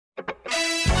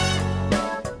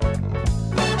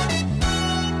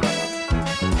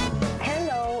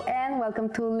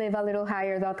welcome to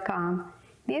livealittlehigher.com.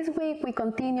 This week we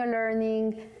continue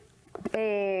learning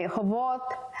Hovot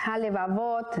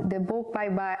HaLevavot, the book by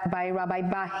Rabbi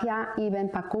Bahya Ibn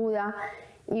Pakuda,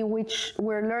 in which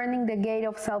we're learning the gate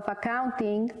of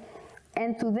self-accounting.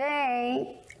 And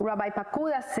today, Rabbi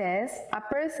Pakuda says, a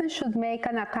person should make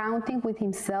an accounting with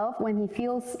himself when he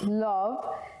feels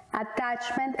love,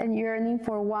 attachment, and yearning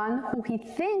for one who he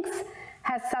thinks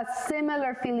has a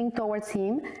similar feeling towards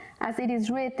him, as it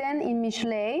is written in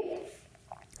Mishlei,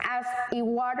 as in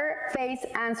water face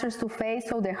answers to face,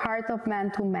 so the heart of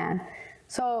man to man.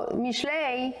 So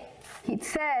Mishlei, it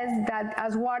says that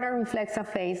as water reflects a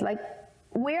face, like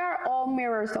we are all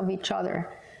mirrors of each other.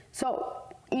 So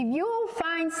if you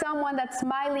find someone that's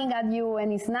smiling at you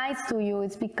and is nice to you,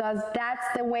 it's because that's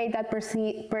the way that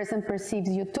person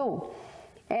perceives you too.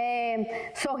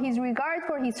 So his regard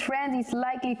for his friend is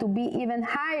likely to be even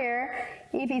higher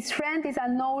if his friend is a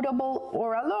notable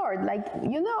or a lord. Like,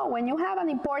 you know, when you have an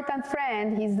important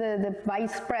friend, he's the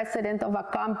vice president of a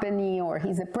company, or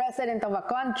he's the president of a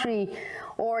country,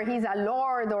 or he's a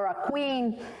lord or a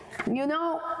queen, you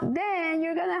know, then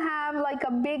you're gonna have like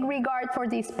a big regard for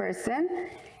this person.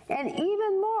 And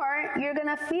even more, you're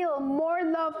gonna feel more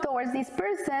love towards this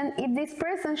person if this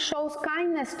person shows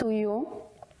kindness to you,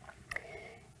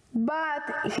 but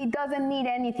he doesn't need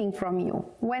anything from you.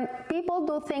 When people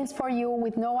do things for you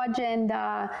with no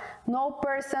agenda, no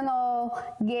personal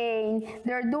gain,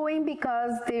 they're doing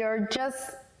because they are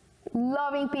just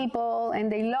loving people and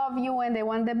they love you and they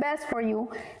want the best for you,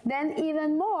 then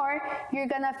even more, you're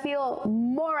gonna feel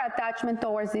more attachment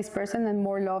towards this person and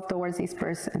more love towards this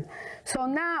person. So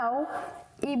now,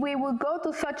 if we would go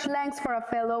to such lengths for a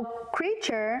fellow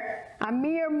creature, a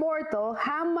mere mortal,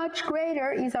 how much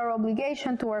greater is our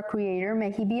obligation to our Creator?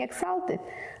 May He be exalted.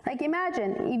 Like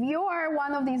imagine, if you are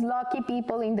one of these lucky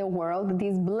people in the world,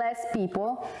 these blessed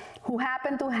people, who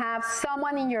happen to have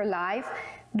someone in your life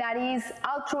that is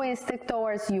altruistic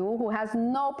towards you, who has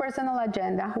no personal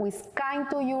agenda, who is kind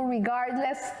to you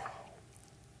regardless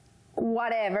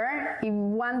whatever. If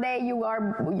one day you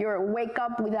wake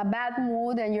up with a bad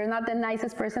mood and you're not the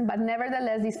nicest person, but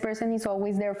nevertheless this person is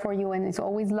always there for you and is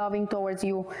always loving towards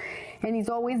you and is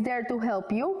always there to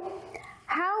help you,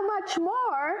 how much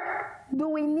more do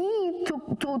we need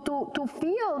to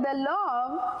feel the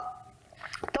love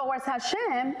towards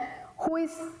Hashem, who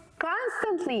is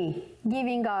constantly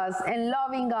giving us and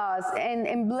loving us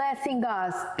and blessing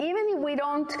us, even if we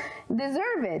don't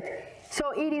deserve it.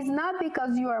 So it is not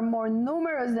because you are more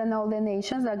numerous than all the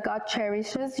nations that God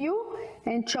cherishes you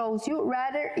and chose you.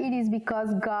 Rather, it is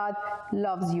because God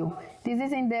loves you. This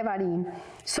is in Devarim.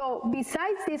 So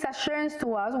besides this assurance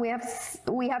to us,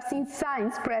 we have seen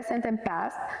signs, present and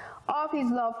past, of His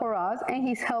love for us and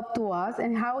His help to us,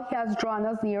 and how He has drawn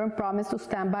us near and promised to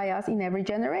stand by us in every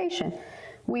generation.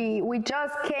 We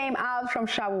just came out from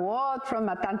Shavuot, from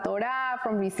Matan Torah,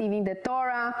 from receiving the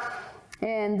Torah,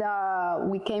 and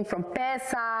we came from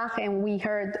Pesach, and we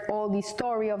heard all the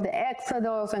story of the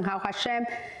Exodus and how Hashem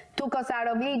took us out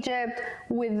of Egypt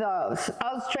with the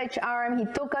outstretched arm. He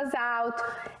took us out,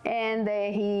 and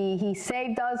He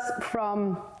saved us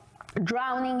from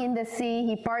drowning in the sea.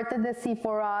 He parted the sea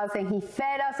for us, and He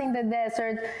fed us in the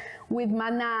desert with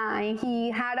manna, and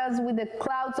He had us with the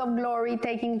clouds of glory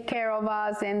taking care of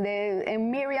us, and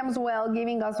Miriam's well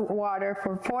giving us water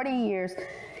for 40 years.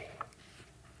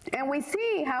 And we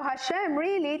see how Hashem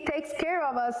really takes care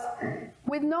of us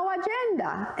with no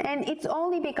agenda, and it's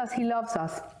only because He loves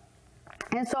us.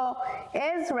 And so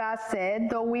Ezra said,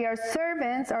 though we are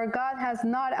servants, our God has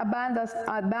not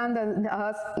abandoned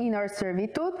us in our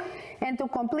servitude. And to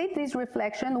complete this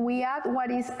reflection, we add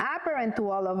what is apparent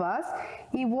to all of us.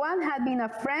 If one had been a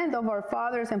friend of our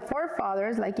fathers and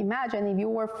forefathers, like imagine if you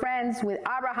were friends with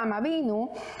Abraham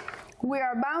Avinu, we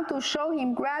are bound to show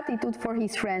him gratitude for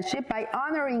his friendship by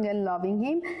honoring and loving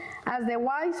him. As the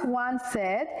wise one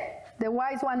said, the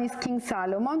wise one is King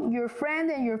Solomon, your friend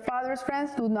and your father's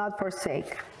friends do not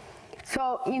forsake.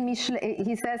 So in Mishlei,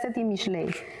 he says it in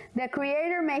Mishlei. The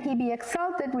Creator, may He be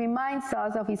exalted, reminds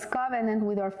us of His covenant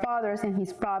with our fathers and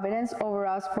His providence over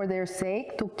us for their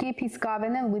sake, to keep His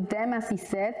covenant with them, as He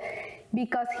said,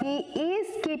 because He is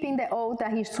keeping the oath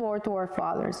that He swore to our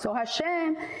fathers. So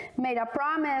Hashem made a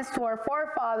promise to our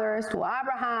forefathers, to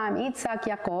Abraham, Isaac,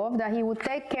 Yaakov, that He would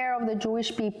take care of the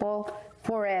Jewish people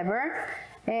forever.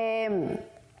 And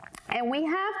we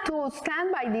have to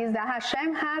stand by this, that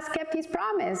Hashem has kept His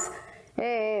promise.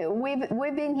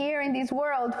 We've been here in this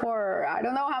world for I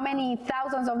don't know how many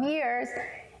thousands of years,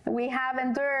 We have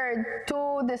endured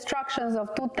 2 destructions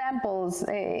of 2 temples,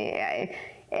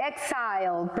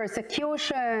 exile,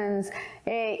 persecutions,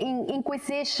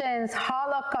 inquisitions,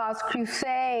 Holocaust,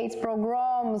 crusades,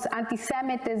 pogroms,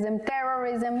 anti-Semitism,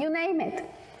 terrorism, you name it.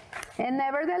 And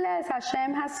nevertheless,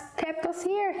 Hashem has kept us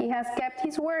here. He has kept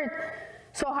His word.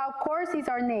 So how coarse is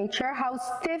our nature, how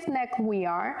stiff-necked we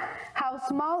are, how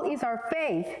small is our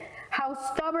faith, how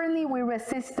stubbornly we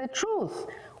resist the truth.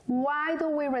 Why do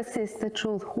we resist the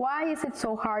truth? Why is it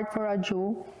so hard for a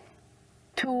Jew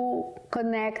to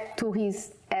connect to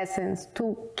his essence,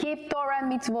 to keep Torah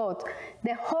and mitzvot?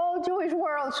 The whole Jewish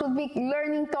world should be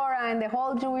learning Torah, and the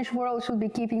whole Jewish world should be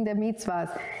keeping the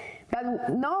mitzvahs. But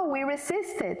no, we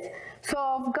resist it. So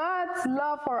of God's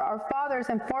love for our fathers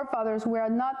and forefathers, we are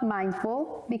not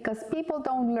mindful, because people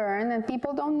don't learn and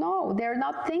people don't know. They're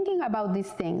not thinking about these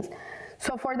things.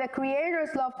 So for the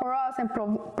Creator's love for us and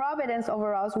providence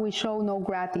over us, we show no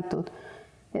gratitude.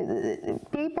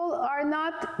 People are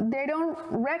not, they don't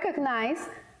recognize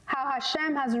how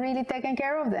Hashem has really taken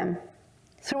care of them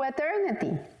through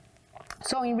eternity.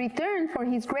 So in return for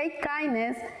His great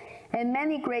kindness and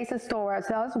many graces towards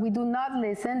us, we do not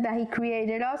listen that He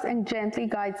created us and gently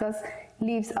guides us,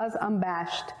 leaves us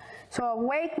unabashed. So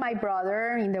awake, my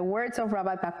brother, in the words of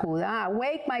Rabbi Pakuda,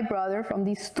 awake, my brother, from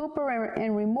this stupor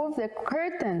and remove the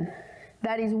curtain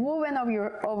that is woven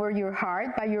over your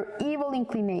heart by your evil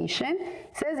inclination.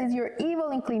 It says it's your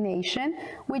evil inclination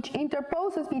which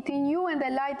interposes between you and the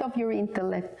light of your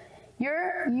intellect.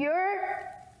 Your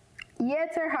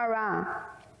Yetzer Hara,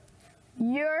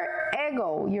 your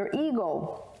ego,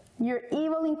 your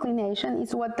evil inclination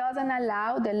is what doesn't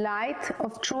allow the light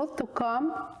of truth to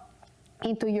come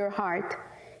into your heart.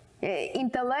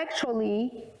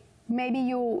 Intellectually, maybe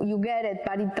you get it,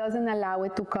 but it doesn't allow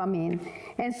it to come in.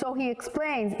 And so he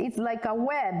explains, it's like a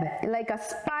web, like a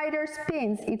spider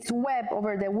spins its web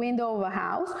over the window of a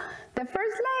house. The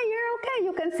first layer, okay,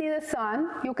 you can see the sun,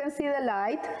 you can see the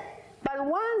light, but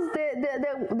once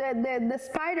the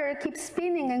spider keeps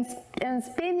spinning and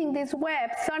spinning this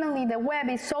web, suddenly the web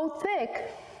is so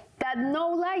thick that no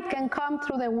light can come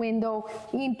through the window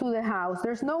into the house.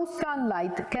 There's no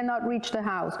sunlight, cannot reach the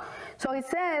house. So it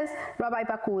says, Rabbi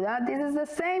Pakuda, this is the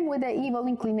same with the evil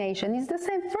inclination. It's the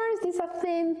same. First, it's a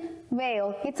thin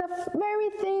veil. It's a very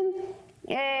thin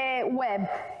web.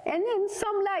 And then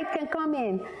some light can come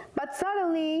in. But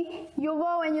suddenly, you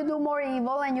go and you do more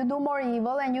evil, and you do more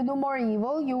evil, and you do more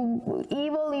evil.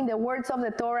 Evil, in the words of the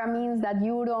Torah, means that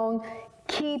you don't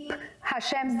keep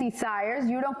Hashem's desires,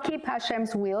 you don't keep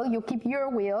Hashem's will, you keep your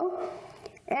will.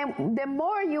 And the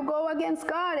more you go against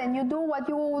God and you do what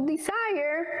you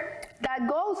desire that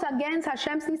goes against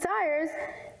Hashem's desires,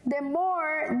 the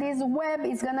more this web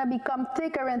is going to become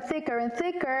thicker and thicker and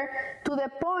thicker, to the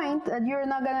point that you're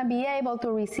not going to be able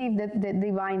to receive the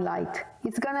divine light.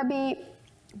 It's going to be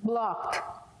blocked.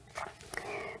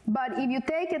 But if you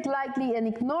take it lightly and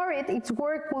ignore it, its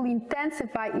work will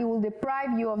intensify. It will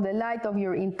deprive you of the light of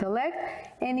your intellect,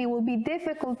 and it will be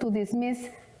difficult to dismiss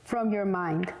from your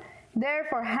mind.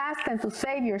 Therefore, hasten to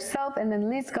save yourself and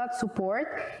enlist God's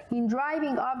support in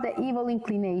driving off the evil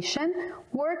inclination.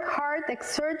 Work hard,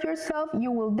 exert yourself.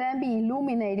 You will then be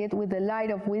illuminated with the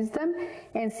light of wisdom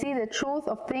and see the truth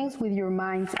of things with your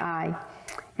mind's eye.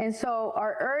 And so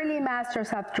our early masters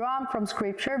have drawn from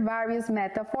Scripture various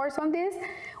metaphors on this.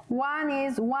 One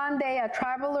is, one day a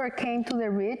traveler came to the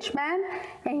rich man,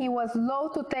 and he was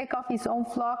loath to take off his own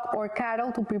flock or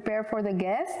cattle to prepare for the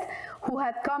guest who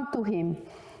had come to him.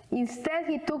 Instead,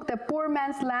 he took the poor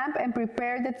man's lamp and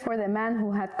prepared it for the man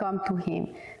who had come to him.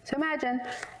 So imagine,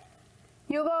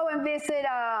 you go and visit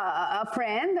a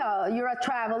friend, you're a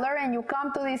traveler, and you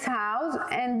come to this house,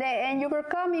 and you're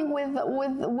coming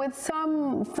with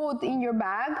some food in your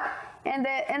bag, and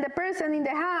the person in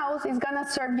the house is gonna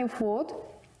serve you food,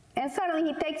 and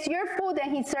suddenly he takes your food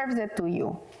and he serves it to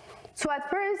you. So at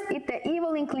first, the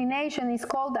evil inclination is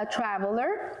called a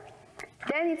traveler,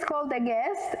 then it's called the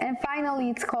guest, and finally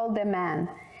it's called the man.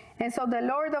 And so the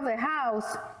Lord of the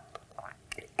house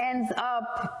ends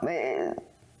up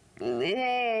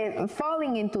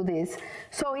falling into this.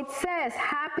 So it says,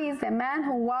 happy is the man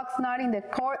who walks not in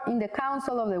the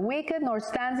counsel of the wicked, nor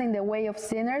stands in the way of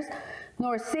sinners,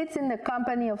 nor sits in the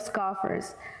company of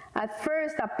scoffers. At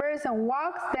first a person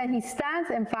walks, then he stands,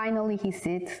 and finally he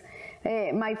sits.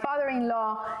 My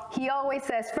father-in-law, he always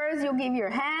says, first you give your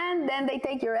hand, then they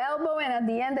take your elbow, and at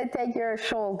the end they take your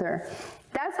shoulder.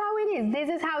 That's how it is. This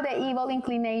is how the evil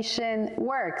inclination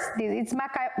works. It's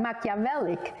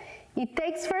Machiavellic. It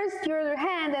takes first your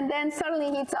hand and then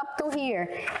suddenly it's up to here.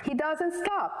 He doesn't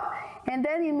stop. And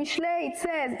then in Mishle it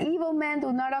says, evil men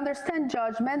do not understand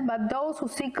judgment, but those who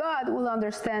seek God will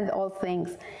understand all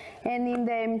things. And in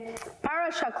the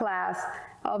parasha class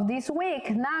of this week,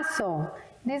 Naso,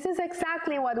 this is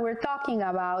exactly what we're talking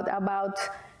about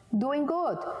doing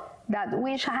good. That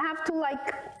we have to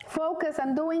focus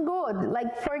on doing good.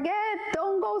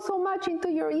 Don't go so much into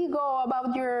your ego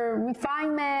about your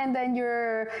refinement and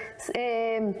your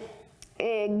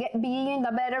being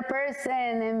a better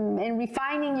person and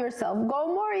refining yourself.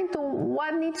 Go more into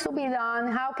what needs to be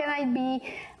done. How can I be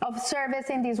of service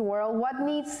in this world?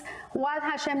 What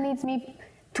Hashem needs me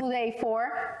today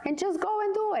for? And just go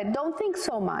and do it. Don't think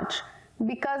so much.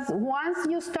 Because once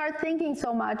you start thinking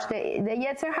so much, the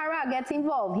Yetzer Hara gets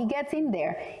involved. He gets in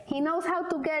there. He knows how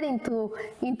to get into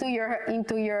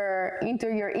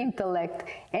your intellect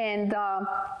and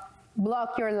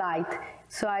block your light.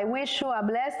 So I wish you a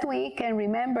blessed week, and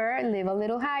remember, live a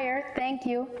little higher. Thank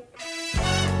you.